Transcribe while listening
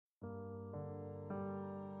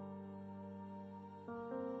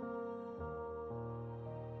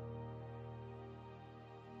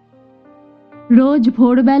রোজ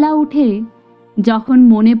ভোরবেলা উঠে যখন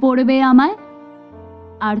মনে পড়বে আমায়,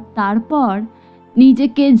 আর তারপর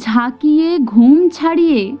নিজেকে ঝাঁকিয়ে ঘুম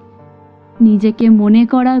ছাড়িয়ে নিজেকে মনে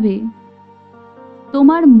করাবে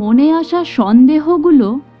তোমার মনে আসা সন্দেহগুলো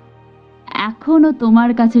এখনো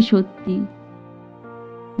তোমার কাছে সত্যি।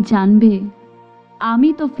 জানবে আমি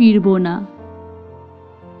তো ফিরব না।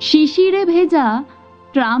 শিশিরে ভেজা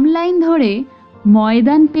ট্রাম লাইন ধরে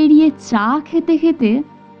ময়দান পেরিয়ে চা খেতে খেতে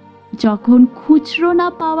যখন খুচরো না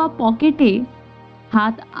পাওয়া পকেটে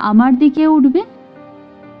হাত আমার দিকে উঠবে,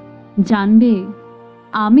 জানবে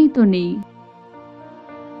আমি তো নেই।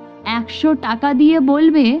 100 টাকা দিয়ে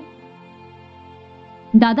বলবে,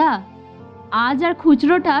 দাদা আজ আর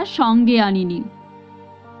খুচরোটা সঙ্গে আনিনি।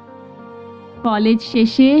 কলেজ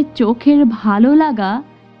শেষে চোখের ভালো লাগা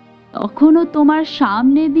তখনও তোমার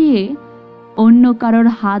সামনে দিয়ে অন্য কারোর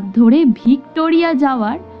হাত ধরে ভিক্টোরিয়া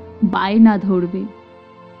যাওয়ার বায়না ধরবে।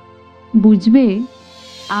 বুঝবে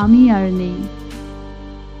আমি আর নেই।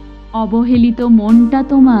 অবহেলিত মনটা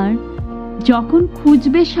তোমার যখন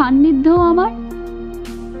খুঁজবে সান্নিধ্য আমার,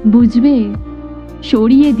 বুঝবে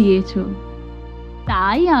সরিয়ে দিয়েছ,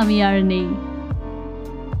 তাই আমি আর নেই।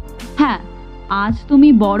 হ্যাঁ, আজ তুমি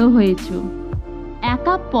বড় হয়েছ,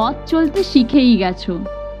 একা পথ চলতে শিখেই গেছো।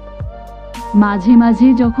 মাঝে মাঝে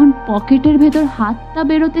যখন পকেটের ভেতর হাতটা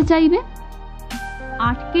বেরোতে চাইবে,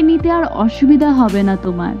 আটকে নিতে আর অসুবিধা হবে না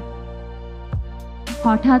তোমার।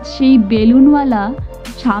 হঠাৎ সেই বেলুনওয়ালা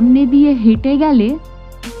সামনে দিয়ে হেঁটে গেলে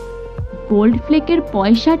গোল্ড ফ্লেকের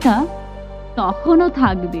পয়সাটা তখনও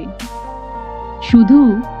থাকবে, শুধু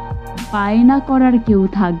বায়না করার কেউ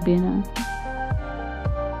থাকবে না।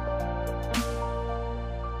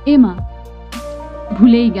 এমা,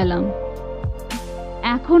 ভুলেই গেলাম,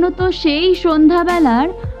 এখনো তো সেই সন্ধ্যাবেলার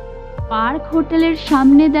পার্ক হোটেলের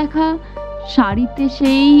সামনে দেখা শাড়িতে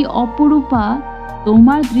সেই অপরূপা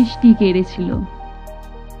তোমার দৃষ্টি কেড়েছিল।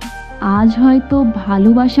 আজ হয়তো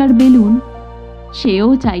ভালোবাসার বেলুন সেও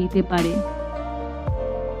চাইতে পারে।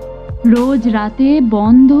 রোজ রাতে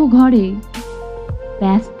বন্ধ ঘরে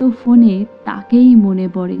ব্যস্ত ফোনে তাকেই মনে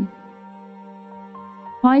পড়ে।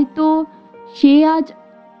 হয়তো সে আজ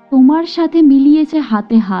তোমার সাথে মিলিয়েছে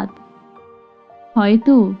হাতে হাত,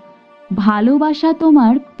 হয়তো ভালোবাসা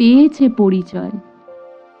তোমার পেয়েছে পরিচয়।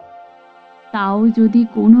 তাও যদি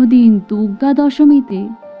কোনোদিন দুর্গা দশমীতে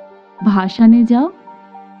ভাসানে যাও,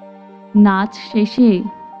 নাচ শেষে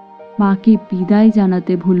মাকে বিদায়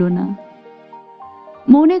জানাতে ভুলো না।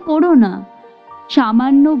 মনে করো না,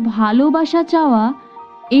 সামান্য ভালোবাসা চাওয়া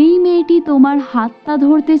এই মেয়েটি তোমার হাতটা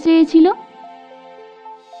ধরতে চেয়েছিল।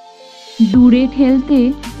 দূরে ঠেলতে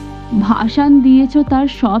ভাসান দিয়েছ তার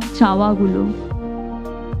সব চাওয়াগুলো।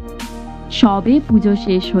 সবে পুজো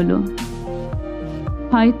শেষ হলো,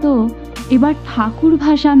 হয়তো এবার ঠাকুর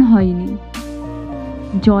ভাসান হয়নি।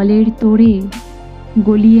 জলের তোড়ে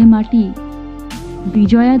গলিয়ে মাটি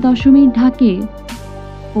বিজয়া দশমীর ঢাকে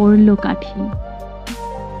পড়ল কাঠি।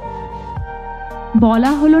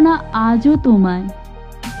 বলা হলো না আজও তোমায়,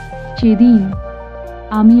 সেদিন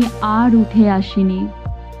আমি আর উঠে আসিনি।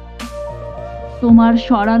 তোমার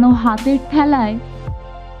সরানো হাতের ঠেলায়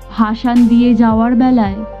ভাসান দিয়ে যাওয়ার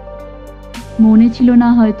বেলায় মনে ছিল না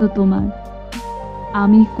হয়তো তোমার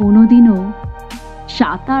আমি কোনোদিনও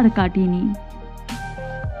সাঁতার কাটিনি।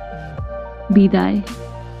 বিদায়,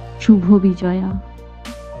 শুভ Bijoya.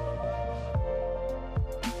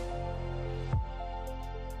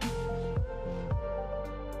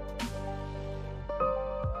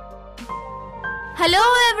 Hello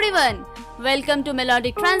everyone, welcome to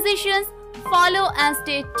Melodic Transitions. Follow and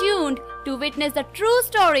stay tuned to witness the true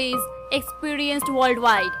stories experienced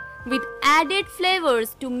worldwide with added flavors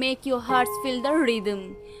to make your hearts feel the rhythm.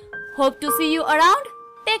 Hope to see you around.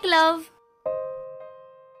 Take love.